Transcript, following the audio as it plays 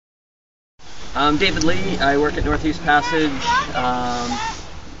I'm David Lee. I work at Northeast Passage.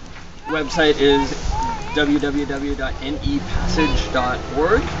 Website is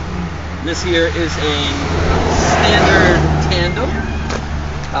www.nepassage.org. This here is a standard tandem.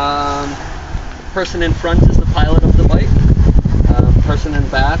 Person in front is the pilot of the bike. Person in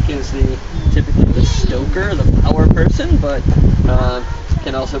back is typically the stoker, the power person, but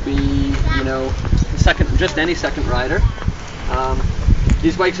can also be, just any second rider.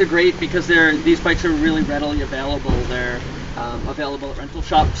 These bikes are great because these bikes are really readily available. They're available at rental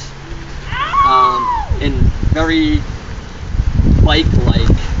shops in very bike-like.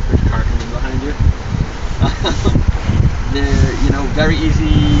 There's a car coming behind you. They're very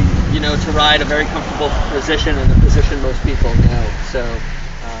easy to ride, a very comfortable position, and a position most people know. So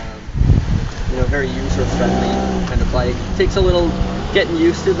very user-friendly kind of bike. It takes a little getting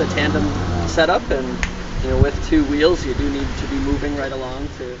used to the tandem setup, and with two wheels, you do need to be moving right along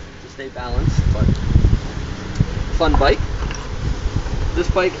to stay balanced, but fun bike. This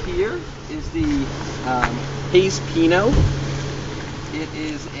bike here is the Hayes Pinot. It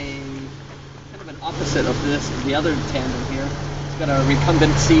is kind of an opposite of the other tandem here. It's got a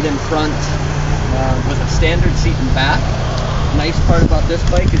recumbent seat in front with a standard seat in back. Nice part about this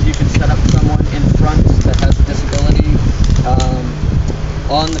bike is you can set up someone in front that has a disability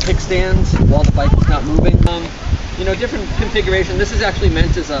on the kickstands while the bike is not moving. Different configuration. This is actually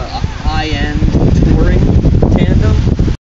meant as a high-end touring